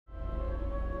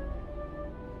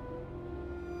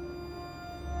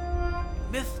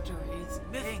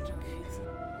Mysteries.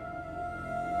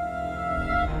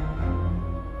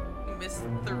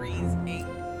 Mysteries Inc.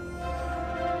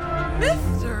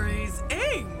 Mysteries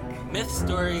Inc. Myth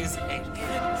Stories Inc.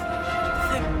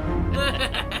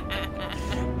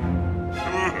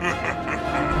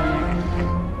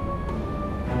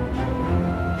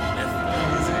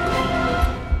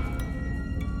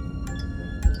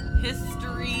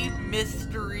 History,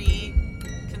 mystery,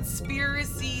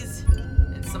 conspiracies,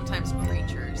 and sometimes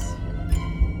creatures.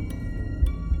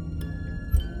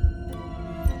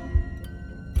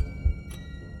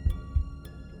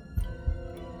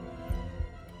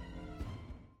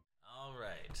 All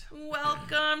right.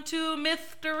 Welcome to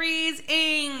Mysteries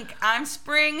Inc. I'm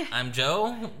Spring. I'm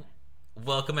Joe.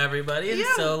 Welcome everybody. And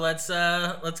Yeah. so let's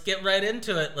get right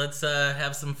into it. Let's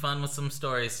have some fun with some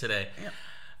stories today. Yep.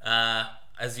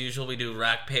 As usual, we do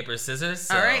rock, paper, scissors.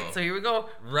 So All right, so here we go.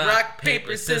 Rock,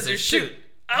 paper, scissors, shoot.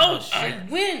 Oh, shit. I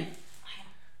win.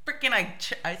 Freaking,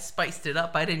 I spiced it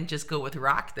up. I didn't just go with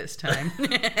rock this time.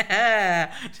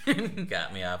 Got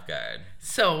me off guard.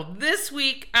 So this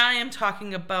week I am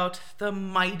talking about the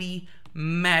mighty,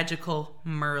 magical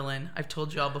Merlin. I've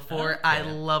told y'all before, Okay. I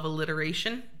love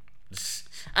alliteration.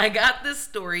 I got this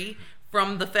story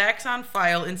from the Facts on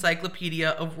File Encyclopedia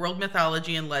of World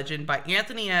Mythology and Legend by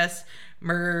Anthony S.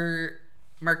 Mercante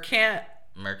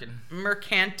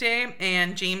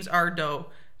and James R.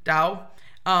 Dow.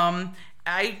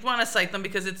 I want to cite them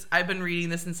because I've been reading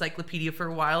this encyclopedia for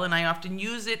a while, and I often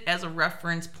use it as a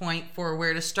reference point for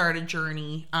where to start a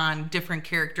journey on different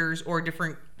characters or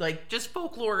different, like, just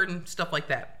folklore and stuff like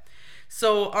that.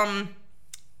 So,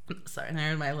 sorry,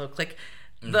 there's my little click.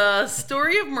 The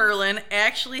story of Merlin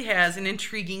actually has an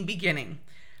intriguing beginning.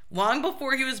 Long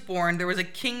before he was born, there was a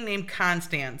king named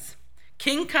Constance.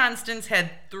 King Constance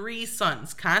had 3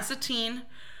 sons: Constantine,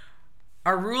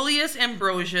 Aurelius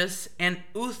Ambrosius, and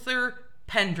Uther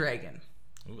Pendragon.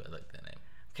 Ooh, I like that name.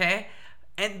 Okay?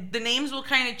 And the names will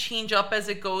kind of change up as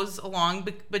it goes along,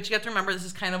 but you have to remember this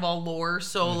is kind of all lore.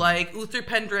 So, like, Uther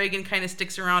Pendragon kind of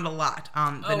sticks around a lot.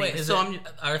 Oh, wait, is it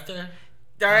Arthur?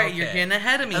 All right, Okay. you're getting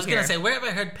ahead of me. I was here. going to say, where have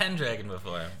I heard Pendragon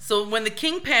before? So when the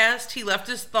king passed, he left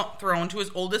his throne to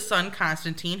his oldest son,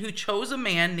 Constantine, who chose a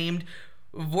man named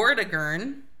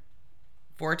Vortigern.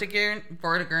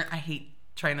 I hate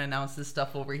trying to announce this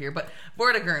stuff over here, but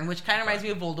Vortigern, which kind of reminds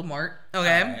me of Voldemort.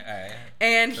 Okay. All right.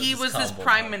 And So he just was call his him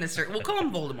prime Voldemort. minister. We'll call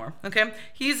him Voldemort, okay?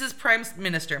 He's his prime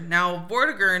minister. Now,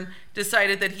 Vortigern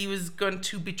decided that he was going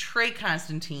to betray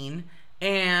Constantine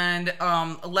and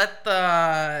let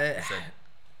the... Is that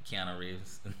Keanu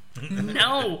Reeves?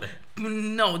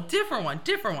 No, different one.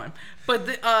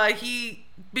 But he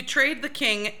betrayed the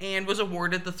king and was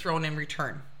awarded the throne in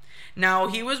return. Now,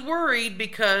 he was worried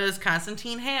because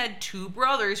Constantine had 2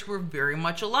 brothers who were very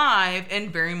much alive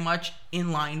and very much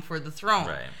in line for the throne.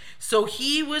 Right. So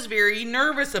he was very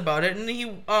nervous about it, and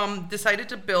he decided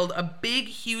to build a big,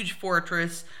 huge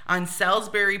fortress on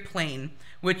Salisbury Plain,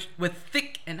 with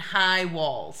thick and high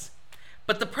walls.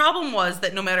 But the problem was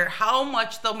that no matter how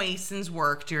much the masons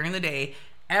worked during the day,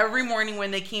 every morning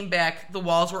when they came back, the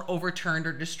walls were overturned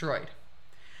or destroyed.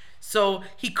 So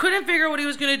he couldn't figure out what he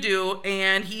was going to do,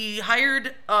 and he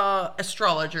hired an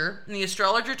astrologer. And the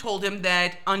astrologer told him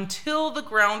that until the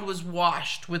ground was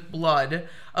washed with blood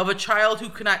of a child who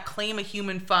could not claim a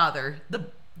human father, the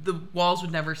walls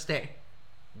would never stay.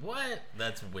 What?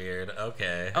 That's weird.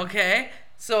 Okay. Okay?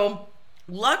 So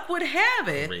luck would have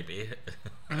it. Creepy.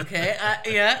 Okay,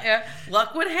 yeah.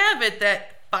 Luck would have it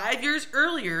that 5 years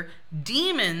earlier,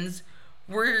 demons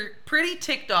were pretty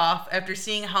ticked off after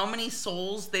seeing how many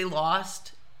souls they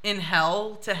lost in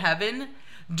hell to heaven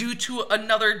due to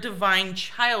another divine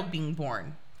child being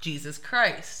born, Jesus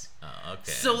Christ. Oh,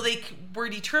 okay. So they were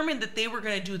determined that they were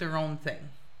going to do their own thing.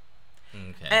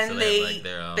 Okay. And so they have, like,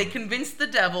 their own... they convinced the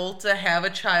devil to have a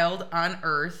child on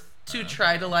earth to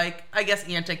try to, like, I guess,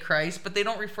 Antichrist, but they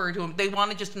don't refer to him. They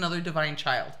wanted just another divine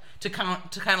child to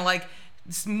kind of like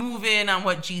move in on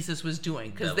what Jesus was doing,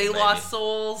 because they lost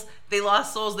souls. They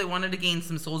wanted to gain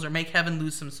some souls or make heaven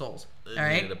lose some souls. They All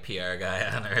right. needed a PR guy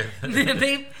on Earth.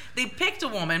 they picked a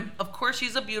woman. Of course,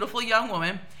 she's a beautiful young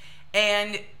woman,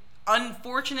 and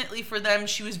unfortunately for them,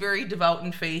 she was very devout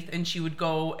in faith, and she would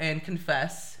go and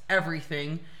confess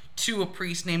everything to a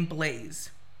priest named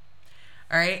Blaise.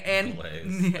 All right, and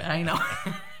Blaise. Yeah, I know.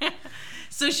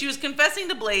 So she was confessing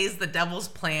to Blaise the devil's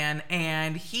plan,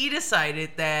 and he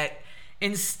decided that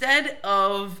instead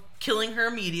of killing her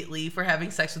immediately for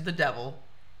having sex with the devil,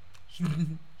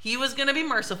 he was going to be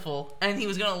merciful, and he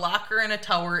was going to lock her in a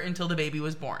tower until the baby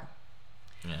was born.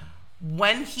 Yeah.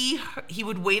 When he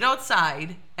would wait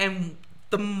outside, and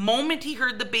the moment he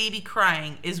heard the baby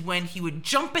crying is when he would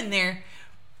jump in there,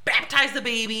 baptize the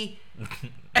baby.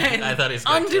 And I thought he was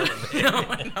going to kill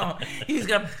him. No. He's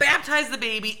going to baptize the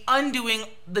baby, undoing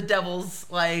the devil's,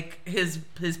 like, his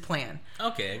plan.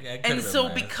 Okay. And so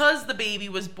because the baby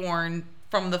was born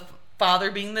from the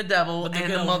father being the devil but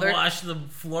and the mother... wash the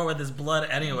floor with his blood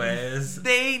anyways.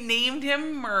 They named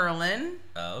him Merlin.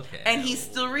 Oh, okay. And he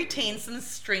still retains some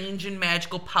strange and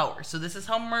magical power. So this is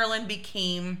how Merlin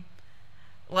became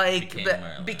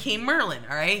Merlin,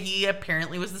 all right? He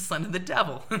apparently was the son of the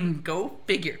devil. Go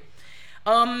figure.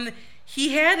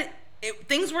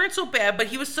 Things weren't so bad, but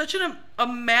he was such a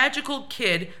magical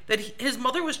kid that his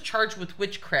mother was charged with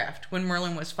witchcraft when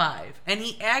Merlin was 5. And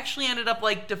he actually ended up,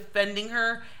 like, defending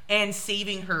her and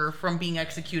saving her from being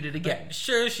executed again.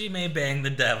 Sure, she may bang the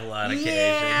devil on occasion,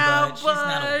 but she's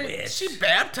not a witch. She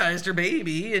baptized her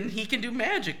baby, and he can do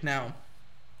magic now.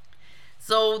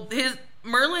 So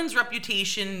Merlin's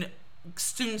reputation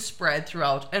soon spread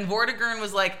throughout, and Vortigern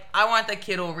was like, I want that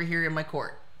kid over here in my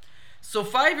court. So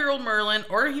 5-year-old Merlin,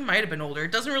 or he might have been older,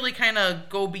 it doesn't really kind of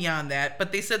go beyond that,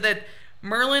 but they said that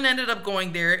Merlin ended up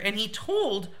going there, and he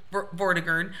told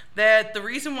Vortigern that the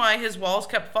reason why his walls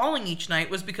kept falling each night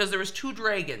was because there was 2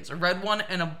 dragons, a red one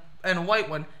and a white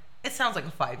one. It sounds like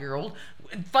a 5-year-old,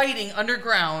 fighting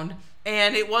underground,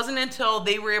 and it wasn't until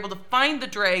they were able to find the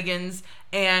dragons,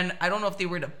 and I don't know if they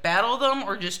were to battle them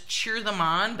or just cheer them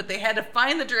on, but they had to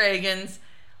find the dragons,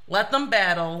 let them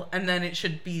battle, and then it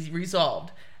should be resolved.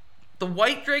 The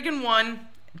white dragon won,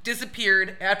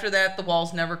 disappeared. After that, the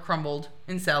walls never crumbled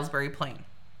in Salisbury Plain.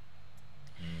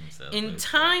 In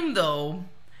time, though,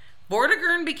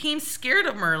 Vortigern became scared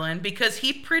of Merlin because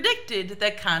he predicted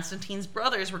that Constantine's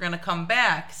brothers were going to come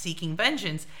back seeking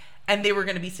vengeance, and they were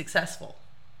going to be successful.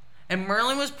 And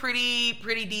Merlin was pretty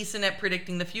decent at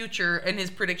predicting the future, and his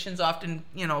predictions often,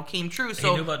 came true.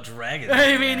 So he knew about dragons.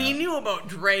 He knew about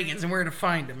dragons and where to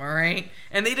find them, all right?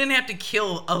 And they didn't have to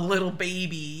kill a little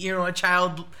baby, a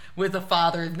child with a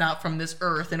father not from this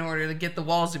earth in order to get the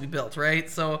walls to be built, right?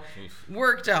 So,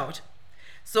 worked out.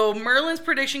 So Merlin's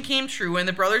prediction came true, and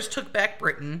the brothers took back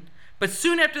Britain. But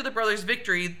soon after the brothers'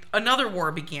 victory, another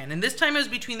war began, and this time it was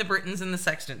between the Britons and the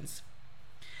Saxons.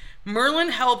 Merlin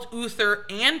helped Uther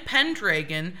and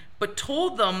Pendragon, but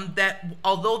told them that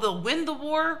although they'll win the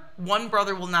war, one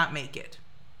brother will not make it.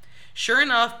 Sure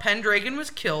enough, Pendragon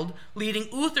was killed, leading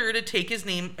Uther to take his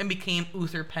name and became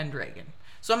Uther Pendragon.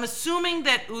 So I'm assuming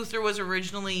that Uther was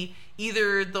originally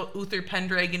either the Uther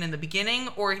Pendragon in the beginning,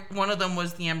 or one of them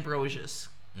was the Ambrosius.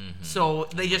 Mm-hmm. So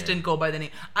they just didn't go by the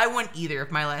name. I wouldn't either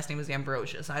if my last name was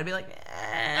Ambrosius. I'd be like,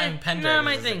 Pendragon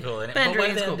is a cool name. But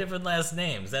why they have cool. different last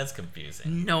names? That's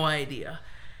confusing. No idea.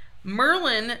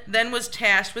 Merlin then was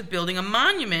tasked with building a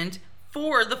monument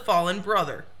for the fallen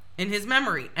brother in his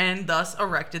memory, and thus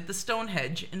erected the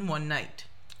Stonehenge in one night.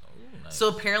 Oh, nice. So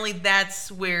apparently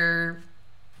that's where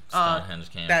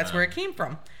Stonehenge came from. Where it came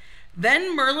from.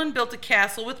 Then Merlin built a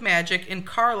castle with magic in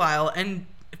Carlisle and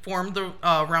formed the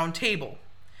Round Table.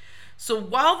 So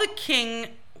while King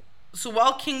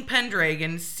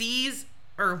Pendragon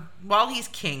while he's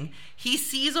king, he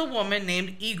sees a woman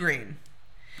named Igraine.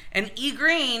 And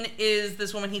Igraine is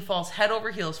this woman, he falls head over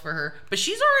heels for her, but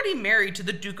she's already married to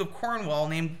the Duke of Cornwall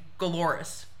named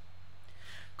Galoris.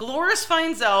 Galoris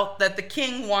finds out that the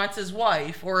king wants his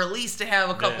wife, or at least to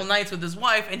have a couple nights with his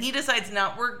wife, and he decides,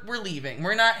 now we're leaving.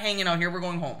 We're not hanging out here, we're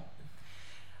going home.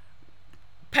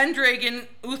 Pendragon,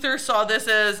 Uther saw this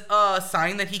as a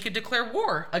sign that he could declare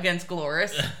war against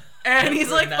Galoris. And he's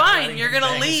like, fine, you're going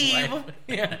to leave.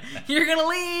 Yeah, you're going to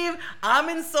leave. I'm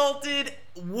insulted.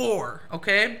 War,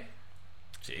 okay?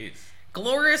 Jeez.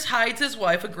 Galoris hides his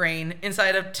wife, Igraine,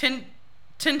 inside of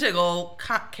Tintagel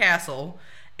Castle.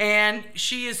 And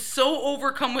she is so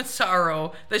overcome with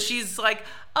sorrow that she's like,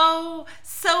 oh,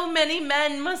 so many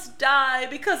men must die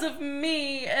because of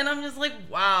me. And I'm just like,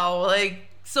 wow, like,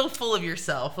 so full of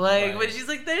yourself. Like, but she's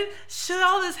like, should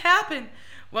all this happen?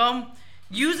 Well,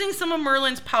 using some of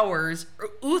Merlin's powers,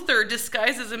 Uther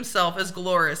disguises himself as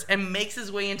Galoris and makes his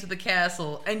way into the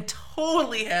castle and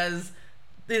totally has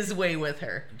his way with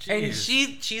her. Jeez. And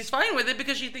she's fine with it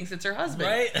because she thinks it's her husband.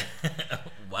 Right?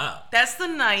 Wow. That's the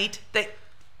night that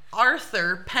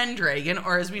Arthur Pendragon,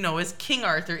 or as we know as King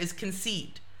Arthur, is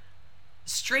conceived.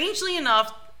 Strangely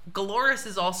enough, Galoris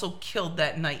is also killed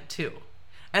that night too.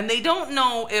 And they don't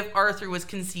know if Arthur was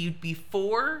conceived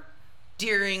before,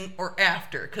 during, or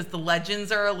after, because the legends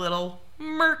are a little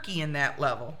murky in that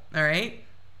level, all right?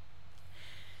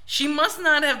 She must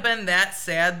not have been that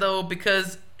sad, though,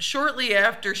 because shortly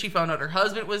after she found out her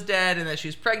husband was dead and that she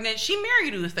was pregnant, she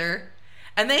married Uther,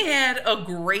 and they had a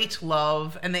great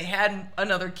love, and they had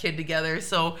another kid together,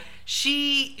 so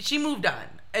she moved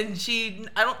on. And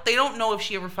they don't know if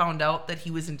she ever found out that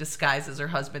he was in disguise as her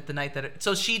husband the night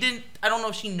so she didn't, I don't know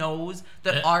if she knows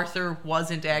that Arthur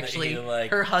wasn't actually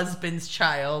her husband's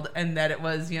child and that it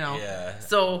was, Yeah.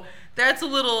 So that's a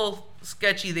little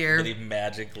sketchy there. That he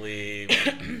magically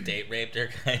date raped her,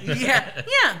 kind of.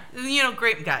 Yeah.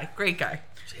 Great guy.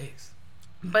 Jeez.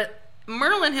 But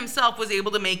Merlin himself was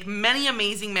able to make many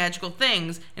amazing magical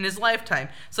things in his lifetime,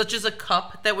 such as a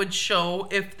cup that would show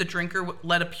if the drinker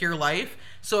led a pure life.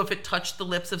 So if it touched the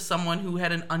lips of someone who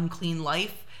had an unclean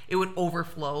life, it would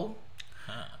overflow.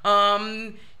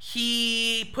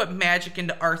 He put magic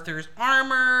into Arthur's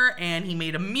armor, and he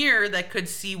made a mirror that could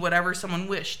see whatever someone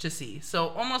wished to see. So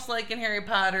almost like in Harry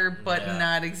Potter, but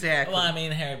not exactly. Well, I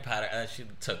mean, Harry Potter, she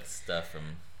took stuff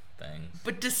from things.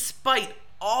 But despite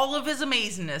all of his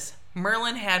amazingness,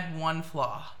 Merlin had one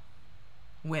flaw.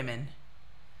 Women.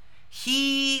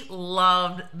 He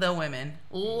loved the women.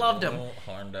 Loved them.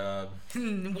 Horn dog.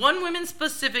 One woman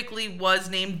specifically was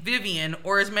named Vivian,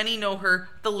 or as many know her,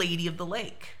 the Lady of the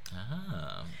Lake.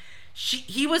 Ah.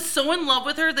 He was so in love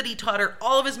with her that he taught her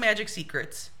all of his magic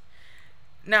secrets.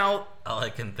 Now, all I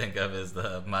can think of is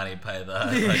the Monty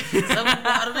Python, like some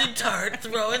watery tart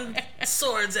throwing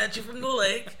swords at you from the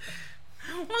lake.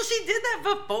 Well, she did that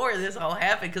before this all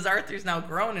happened, because Arthur's now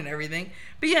grown and everything.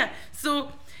 But yeah,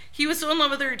 so he was so in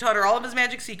love with her, he taught her all of his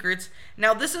magic secrets.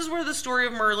 Now, this is where the story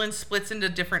of Merlin splits into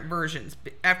different versions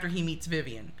after he meets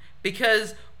Vivian.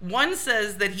 Because one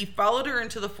says that he followed her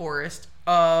into the forest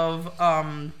of,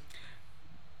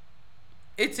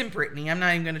 it's in Brittany, I'm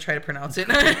not even going to try to pronounce it,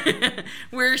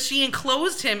 where she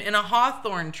enclosed him in a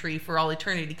hawthorn tree for all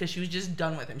eternity because she was just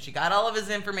done with him. She got all of his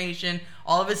information,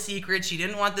 all of his secrets. She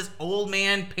didn't want this old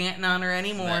man panting on her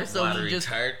anymore, so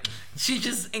she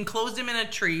just enclosed him in a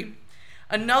tree.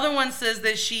 Another one says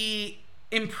that she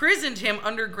imprisoned him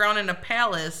underground in a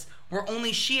palace where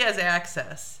only she has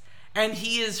access. And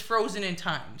he is frozen in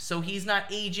time. So he's not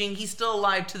aging. He's still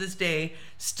alive to this day,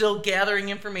 still gathering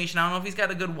information. I don't know if he's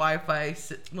got a good Wi-Fi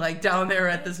down there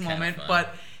at this moment,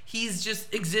 but he's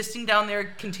just existing down there,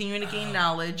 continuing to gain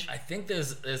knowledge. I think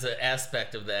there's an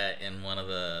aspect of that in one of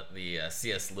the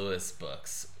C.S. Lewis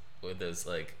books, where there's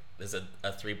a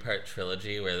 3-part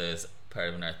trilogy where there's part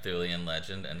of an Arthurian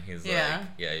legend, and he's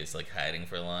he's hiding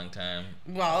for a long time.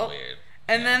 Well, weird.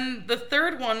 And then the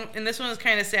third one, and this one is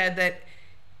kind of sad, that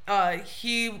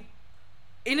he,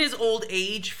 in his old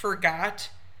age, forgot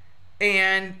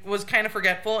and was kind of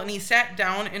forgetful, and he sat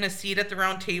down in a seat at the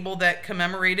round table that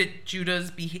commemorated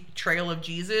Judah's betrayal of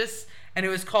Jesus, and it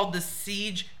was called the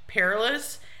Siege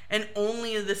Perilous, and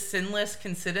only the sinless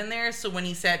can sit in there. So when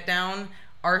he sat down,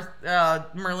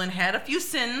 Merlin had a few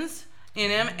sins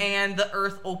in him, and the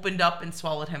earth opened up and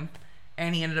swallowed him,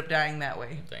 and he ended up dying that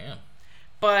way. Damn.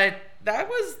 But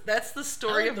that's the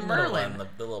story of Merlin. The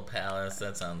little palace,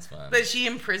 that sounds fun. That she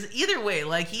imprisoned. Either way,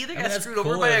 he either got screwed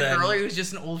over by a girl or he was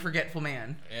just an old forgetful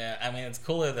man. Yeah, I mean, it's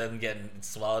cooler than getting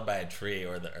swallowed by a tree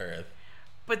or the earth.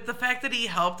 But the fact that he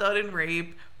helped out in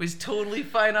rape, was totally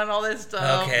fine on all this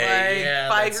stuff. Okay,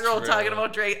 Five-year-old talking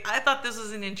about Drake. I thought this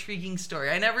was an intriguing story.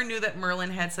 I never knew that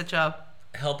Merlin had such a...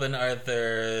 Helping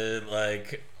Arthur,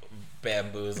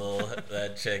 bamboozle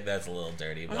that chick, that's a little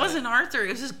dirty. It wasn't Arthur.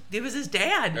 It was his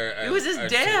dad. It was his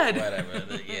dad.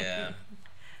 Whatever. Yeah.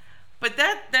 But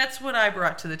that's what I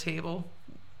brought to the table.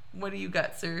 What do you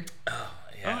got, sir? Oh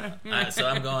yeah. So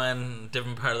I'm going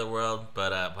different part of the world,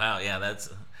 but wow, yeah, that's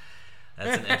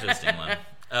an interesting one.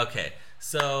 Okay,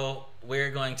 so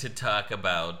we're going to talk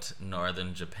about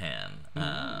northern Japan,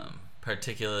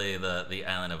 particularly the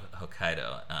island of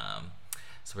Hokkaido.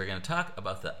 So we're going to talk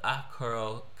about the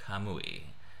Akkorokamui.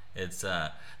 It's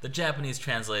the Japanese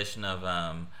translation of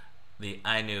the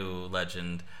Ainu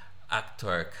legend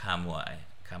Akkorokamui.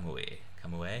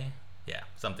 Kamui? Yeah,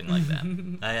 something like that.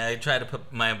 I try to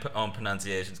put my own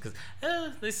pronunciations because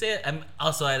they say it.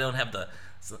 I don't have the...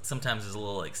 Sometimes there's a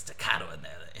little staccato in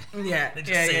there. Yeah, they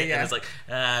just say it, and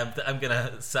it's I'm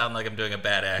gonna sound like I'm doing a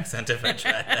bad accent if I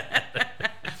try that.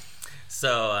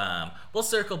 So we'll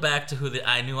circle back to who the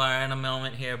Ainu are in a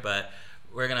moment here, but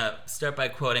we're gonna start by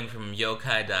quoting from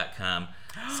yokai.com.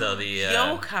 So the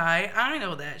Yokai, I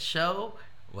know that show.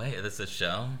 Wait, this is a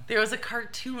show? There was a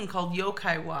cartoon called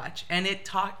Yokai Watch, and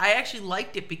I actually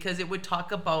liked it because it would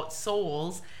talk about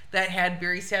souls that had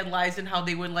very sad lives and how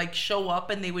they would show up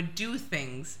and they would do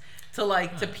things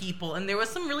to people. And there was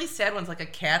some really sad ones, like a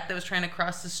cat that was trying to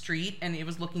cross the street and it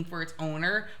was looking for its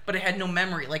owner, but it had no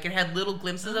memory. It had little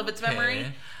glimpses of its memory.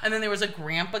 And then there was a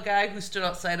grandpa guy who stood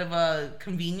outside of a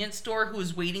convenience store who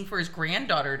was waiting for his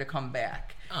granddaughter to come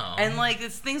back. Oh. And like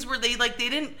it's things where they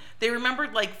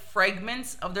remembered like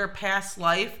fragments of their past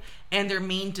life and their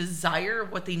main desire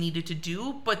of what they needed to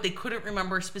do, but they couldn't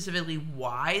remember specifically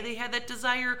why they had that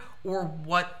desire or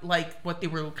what they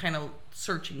were kind of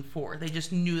searching for. They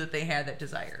just knew that they had that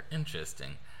desire.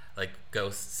 Interesting. Like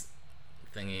ghosts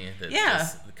thingy that's Yeah.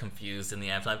 just confused in the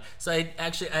afterlife. So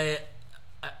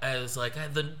I was like,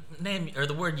 the name or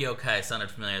the word yokai sounded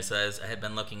familiar, so I had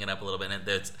been looking it up a little bit. And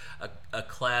there's a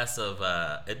class of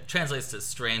it translates to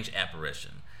strange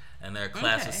apparition, and they're a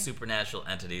class of supernatural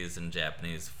entities in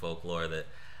Japanese folklore that,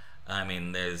 I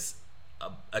mean, there's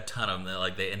a ton of them.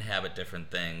 Like they inhabit different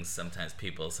things. Sometimes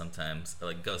people, sometimes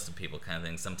like ghosts of people kind of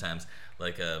things. Sometimes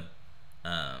like a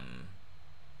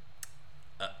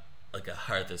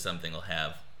hearth or something will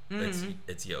have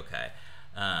it's yokai.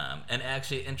 And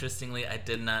actually, interestingly, I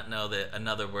did not know that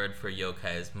another word for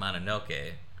yokai is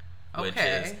Mononoke, which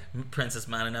is Princess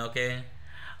Mononoke.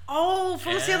 Oh,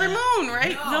 from Sailor Moon,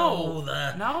 right? No,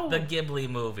 the Ghibli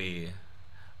movie,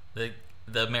 the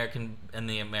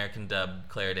American dub.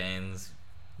 Claire Danes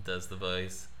does the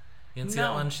voice. You didn't see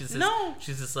that one?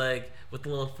 She's just like with the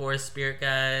little forest spirit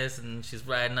guys, and she's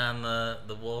riding on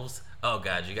the wolves. Oh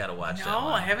God, you gotta watch that one. No,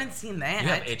 I haven't seen that. You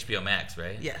have HBO Max,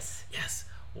 right? Yes.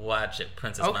 Watch it,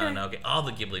 Princess Mononoke. All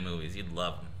the Ghibli movies, you'd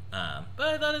love them. But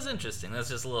I thought it was interesting. That's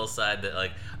just a little side that,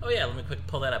 like, oh yeah, let me quick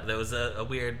pull that up. There was a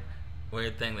weird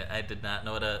thing that I did not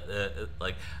know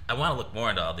like. I want to look more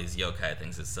into all these yokai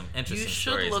things. There's some interesting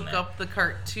stories. You should look up the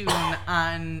cartoon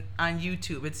on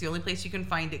YouTube. It's the only place you can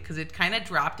find it because it kind of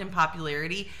dropped in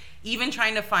popularity. Even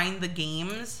trying to find the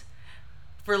games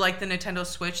for like the Nintendo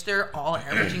Switch, they're all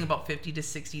averaging about $50 to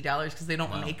 $60 because they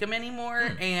don't make them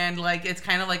anymore, and like it's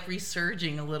kind of like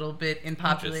resurging a little bit in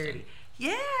popularity.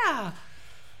 Yeah.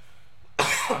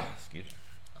 Excuse me.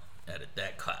 I'll edit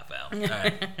that cough out. All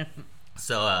right.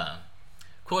 So,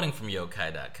 quoting from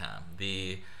yokai.com,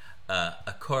 the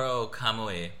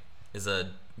Akkorokamui is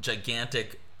a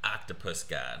gigantic octopus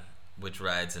god which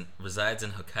resides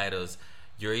in Hokkaido's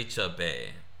Yuricha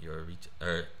Bay,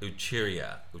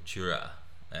 Uchira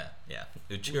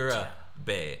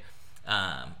Bay.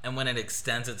 And when it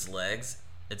extends its legs,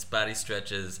 its body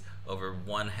stretches over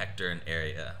 1 hectare in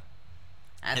area.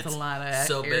 That's a lot of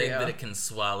so area. big that it can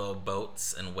swallow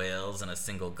boats and whales in a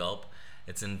single gulp.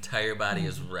 Its entire body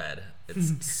is red.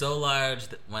 It's so large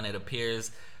that when it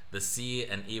appears, the sea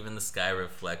and even the sky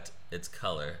reflect its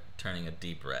color, turning a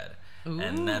deep red. Ooh.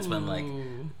 And that's when like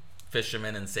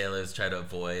fishermen and sailors try to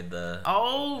avoid the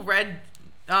red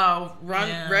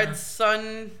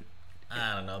sun.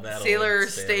 I don't know that.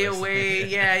 Sailors stay away.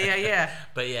 Yeah.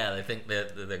 But yeah, they think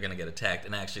that they're gonna get attacked,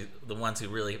 and actually, the ones who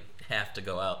really have to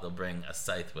go out, they'll bring a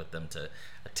scythe with them to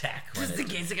attack. Just in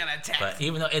case they're gonna attack. But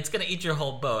even though it's gonna eat your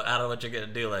whole boat, I don't know what you're gonna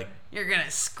do. Like you're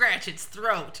gonna scratch its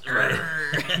throat. Right.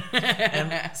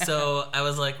 And so I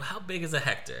was like, how big is a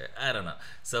hectare? I don't know.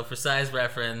 So for size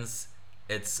reference,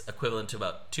 it's equivalent to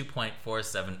about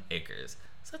 2.47 acres.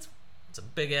 So it's a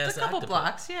big ass. It's a couple octopus.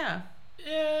 blocks, yeah.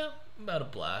 Yeah, about a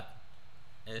block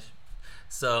ish.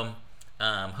 So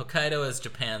Hokkaido is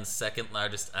Japan's second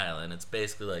largest island. It's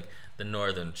basically like the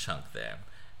northern chunk there.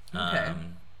 Okay.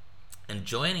 And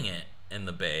joining it in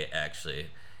the bay actually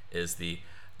is the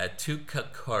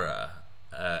Atukakora.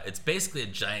 It's basically a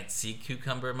giant sea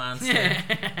cucumber monster.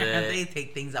 They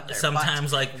take things up their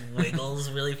sometimes like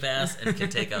wiggles really fast and can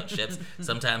take out ships.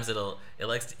 Sometimes it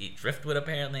likes to eat driftwood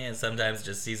apparently, and sometimes it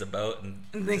just sees a boat and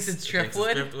thinks it's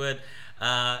driftwood.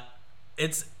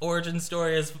 Its origin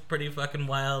story is pretty fucking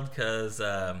wild because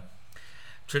the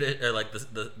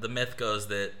myth goes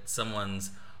that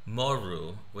someone's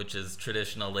moru, which is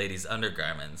traditional ladies'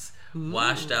 undergarments,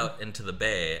 washed out into the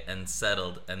bay and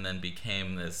settled, and then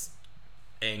became this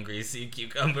angry sea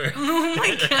cucumber. Oh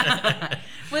my god!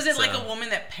 Was it like a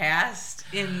woman that passed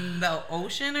in the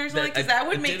ocean or something? Because that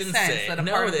would make sense.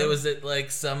 It was like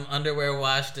some underwear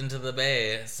washed into the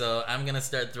bay. So I'm gonna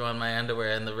start throwing my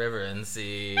underwear in the river and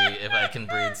see if I can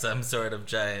breed some sort of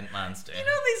giant monster. You know,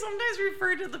 they sometimes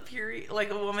refer to the period, like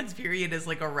a woman's period, as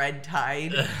like a red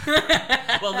tide.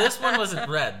 Well, this one wasn't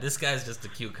red. This guy's just a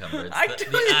cucumber. It's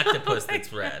the octopus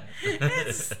that's red.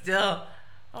 It's still,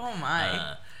 oh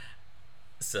my.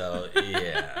 So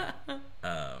yeah,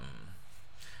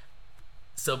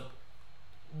 so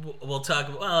we'll talk.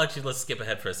 Well, actually, let's skip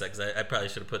ahead for a second. I probably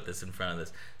should have put this in front of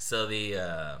this. So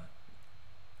the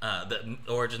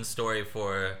origin story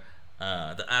for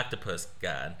the octopus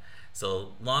god.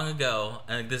 So long ago,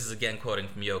 and this is again quoting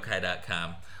from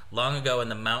yokai.com. Long ago, in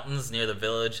the mountains near the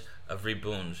village of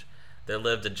Ribunj, there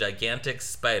lived a gigantic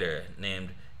spider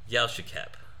named Yalshikep,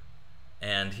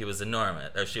 and he was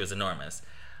enormous, or she was enormous.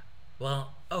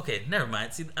 Well, okay, never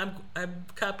mind. See, I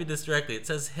copied this directly. It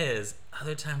says his.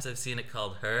 Other times I've seen it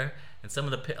called her, and a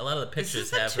lot of the pictures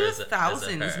have her as a her. This is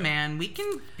the 2000s, man. We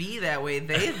can be that way.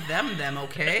 They, them,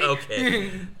 okay?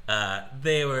 Okay.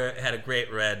 They had a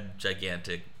great red,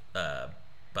 gigantic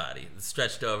body. It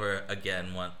stretched over,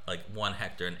 again, 1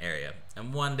 hectare in area.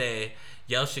 And one day,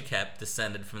 Yelshikep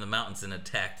descended from the mountains and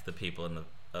attacked the people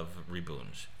of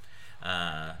Ribunj.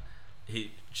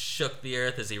 He shook the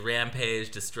earth as he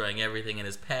rampaged, destroying everything in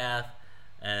his path,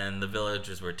 and the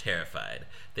villagers were terrified.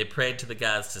 They prayed to the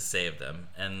gods to save them,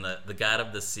 and the god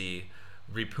of the sea,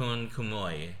 Ripun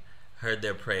Kumoi, heard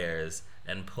their prayers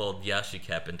and pulled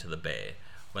Yashikep into the bay.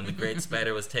 When the great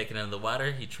spider was taken into the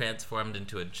water, he transformed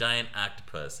into a giant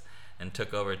octopus and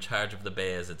took over charge of the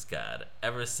bay as its god.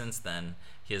 Ever since then,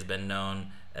 he has been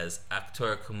known as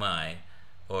Akkorokamui,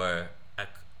 or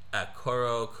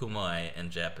Akkorokamui in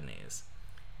Japanese.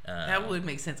 That would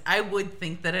make sense. I would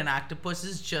think that an octopus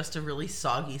is just a really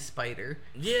soggy spider.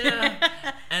 Yeah.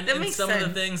 And That in makes some of the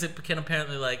sense. things, it can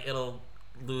apparently, it'll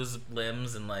lose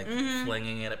limbs and,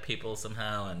 flinging it at people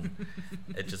somehow, and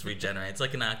it just regenerates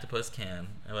like an octopus can.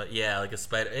 But yeah, like a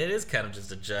spider. It is kind of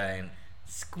just a giant...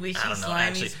 Squishy, I don't know,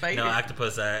 slimy actually. spider. No,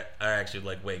 octopus are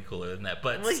actually, way cooler than that,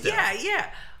 but still. Yeah.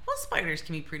 Well, spiders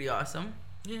can be pretty awesome.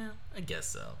 Yeah, I guess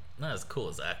so. Not as cool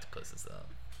as octopuses, though.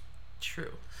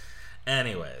 True.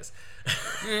 Anyways,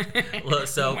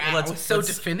 so Wow, let's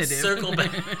definitive. Circle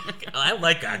back. I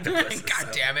like octopuses. God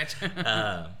damn it.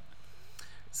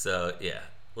 So yeah,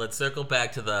 let's circle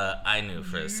back to the Ainu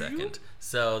for a second.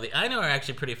 So the Ainu are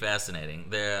actually pretty fascinating.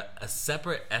 They're a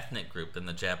separate ethnic group than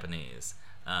the Japanese,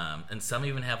 and some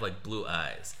even have blue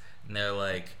eyes. And they're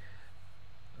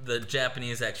the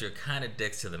Japanese actually are kind of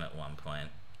dicks to them at one point.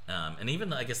 And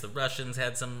even I guess the Russians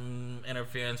had some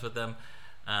interference with them,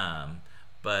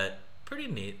 but pretty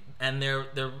neat. And their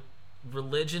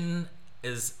religion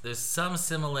there's some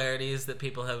similarities that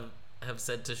people have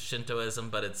said to Shintoism,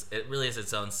 but it really is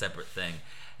its own separate thing.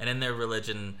 And in their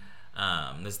religion,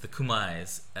 there's the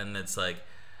kumais, and it's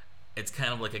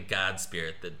kind of like a god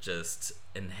spirit that just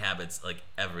inhabits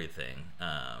everything.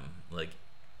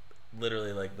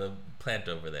 Literally, the plant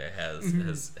over there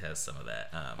has some of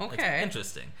that. Okay. It's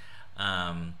interesting.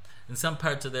 And some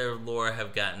parts of their lore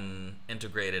have gotten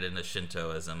integrated into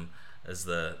Shintoism, as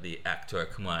the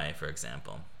Akkorokamui, for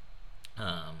example.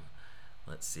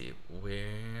 Let's see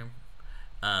where.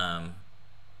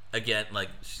 Again,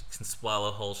 she can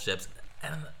swallow whole ships.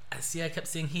 And I kept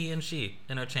seeing he and she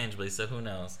interchangeably, so who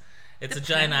knows? It's a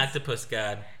giant octopus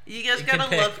god. You guys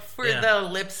gotta look for the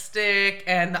lipstick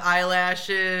and the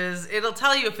eyelashes. It'll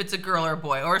tell you if it's a girl or a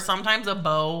boy, or sometimes a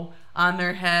bow on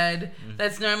their head. Mm-hmm.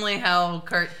 That's normally how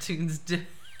cartoons do.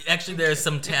 Actually, there's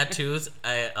some tattoos.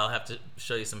 I'll have to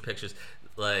show you some pictures.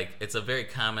 It's a very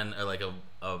common, or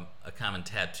a common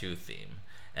tattoo theme,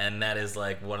 and that is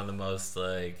one of the most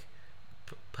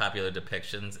popular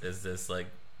depictions is this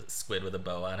squid with a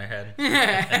bow on her head.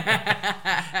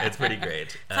 It's pretty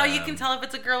great. That's how you can tell if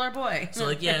it's a girl or boy. So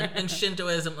in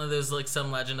Shintoism, there's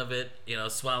some legend of it,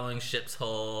 swallowing ships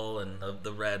whole, and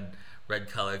the red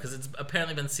color, because it's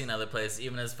apparently been seen other places,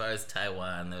 even as far as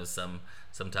Taiwan. There's some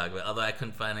talk about it, although I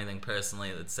couldn't find anything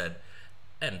personally that said,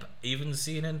 and even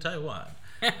seen in Taiwan.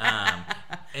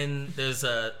 And there's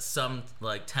some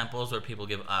temples where people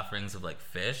give offerings of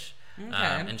fish.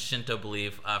 Okay. In Shinto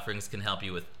belief, offerings can help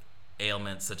you with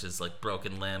ailments such as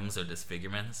broken limbs or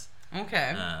disfigurements.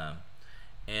 Okay.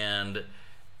 And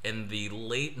in the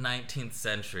late 19th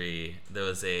century, there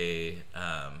was a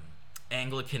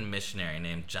Anglican missionary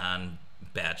named John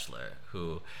Batchelor,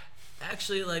 who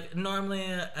actually normally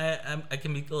I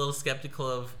can be a little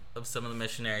skeptical of some of the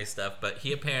missionary stuff, but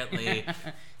he apparently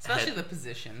especially the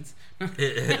positions. Oh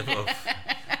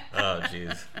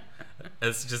jeez.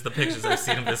 It's just the pictures I've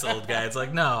seen of this old guy. It's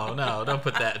no, don't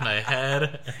put that in my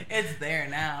head. It's there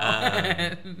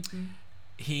now.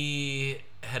 He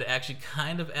had actually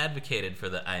kind of advocated for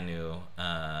the Ainu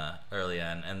early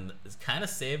on, and kind of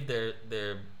saved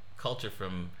their culture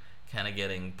from kind of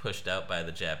getting pushed out by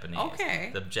the Japanese.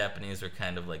 Okay. The Japanese were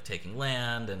kind of taking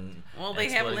land and they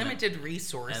have limited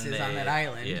resources on that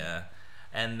island. Yeah,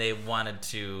 and they wanted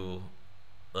to.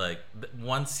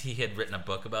 Once he had written a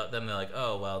book about them, they're like,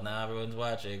 oh, well, now everyone's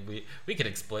watching. We could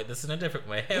exploit this in a different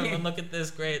way. Hey, everyone, look at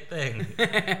this great thing.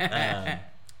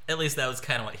 At least that was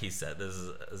kind of what he said. I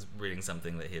was reading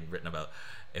something that he had written about.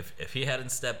 If he hadn't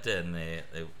stepped in, they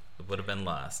would have been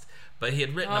lost. But he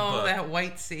had written a book. Oh, that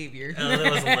white savior.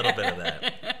 There was a little bit of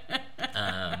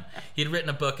that. He had written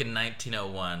a book in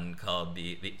 1901 called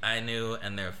The Ainu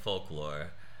and Their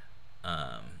Folklore.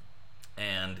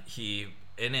 And he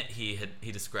in it he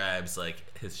describes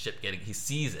like his ship he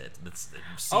sees it. The sea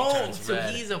turns so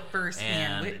red he's a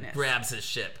first-hand and witness. grabs his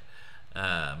ship.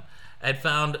 I'd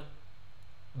found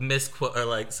misquote or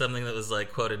like something that was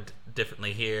like quoted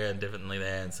differently here and differently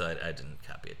there, and so I didn't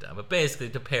copy it down. But basically,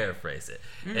 to paraphrase it,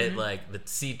 it like the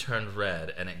sea turned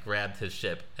red and it grabbed his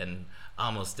ship and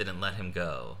almost didn't let him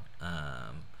go.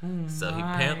 So he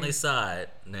apparently saw it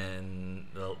in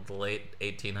the late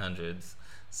 1800s.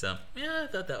 So yeah, I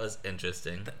thought that was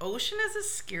interesting. The ocean is a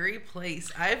scary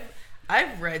place.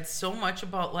 I've read so much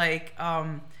about like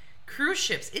cruise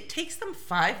ships. It takes them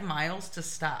 5 miles to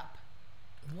stop.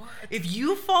 What? If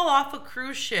you fall off a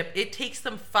cruise ship, it takes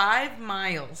them 5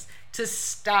 miles to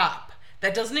stop.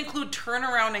 That doesn't include turn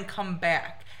around and come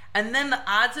back. And then the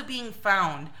odds of being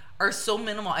found are so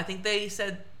minimal. I think they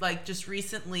said like just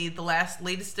recently the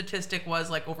latest statistic was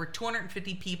like over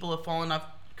 250 people have fallen off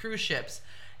cruise ships,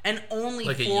 and only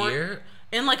like a year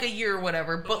in like a year or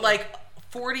whatever. But like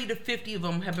 40 to 50 of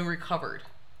them have been recovered.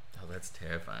 Oh, that's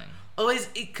terrifying. Always,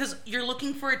 because you're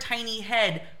looking for a tiny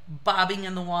head bobbing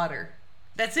in the water.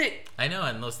 That's it. I know,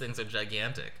 and those things are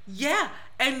gigantic. Yeah,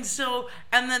 and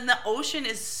then the ocean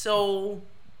is so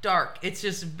dark. It's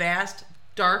just vast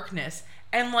darkness,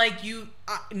 and like no.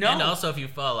 And also, if you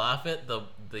fall off it,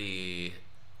 the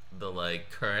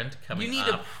like current coming. You need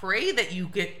to pray that you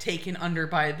get taken under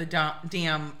by the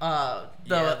damn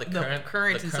the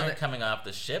current coming off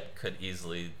the ship could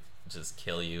easily just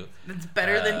kill you. It's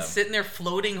better than sitting there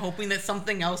floating hoping that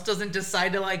something else doesn't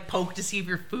decide to like poke to see if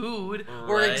you're food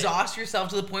or exhaust yourself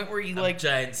to the point where you like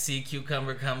giant sea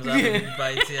cucumber comes up and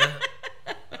bites you.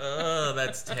 Oh,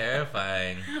 that's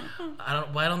terrifying.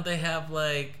 Why don't they have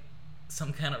like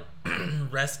some kind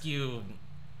of rescue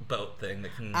boat thing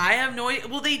that can... I have no idea.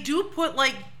 Well, they do put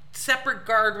like separate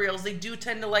guardrails. They do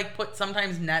tend to like put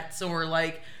sometimes nets or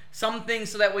like something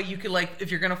so that way you could like,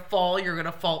 if you're gonna fall, you're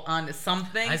gonna fall onto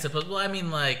something. I suppose. Well, I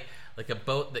mean like a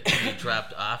boat that can be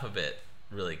dropped off of it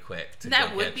really quick.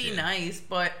 That would be nice,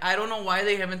 but I don't know why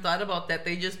they haven't thought about that.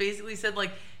 They just basically said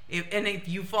like, if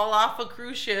you fall off a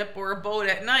cruise ship or a boat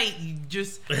at night, you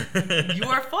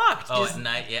are fucked. Oh, at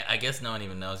night? Yeah, I guess no one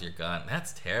even knows you're gone.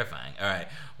 That's terrifying. All right.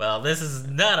 Well, this is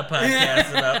not a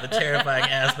podcast about the terrifying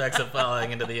aspects of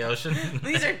falling into the ocean.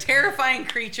 These are terrifying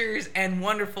creatures and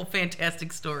wonderful,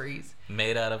 fantastic stories.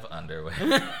 Made out of underwear.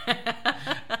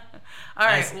 All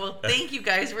right. Well, thank you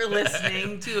guys for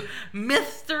listening to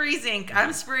Mysteries Inc.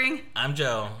 I'm Spring. I'm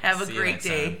Joe. Have a great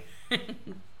day.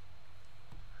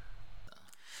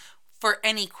 For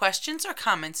any questions or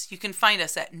comments, you can find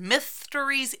us at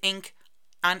Mysteries Inc.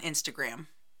 on Instagram.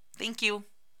 Thank you.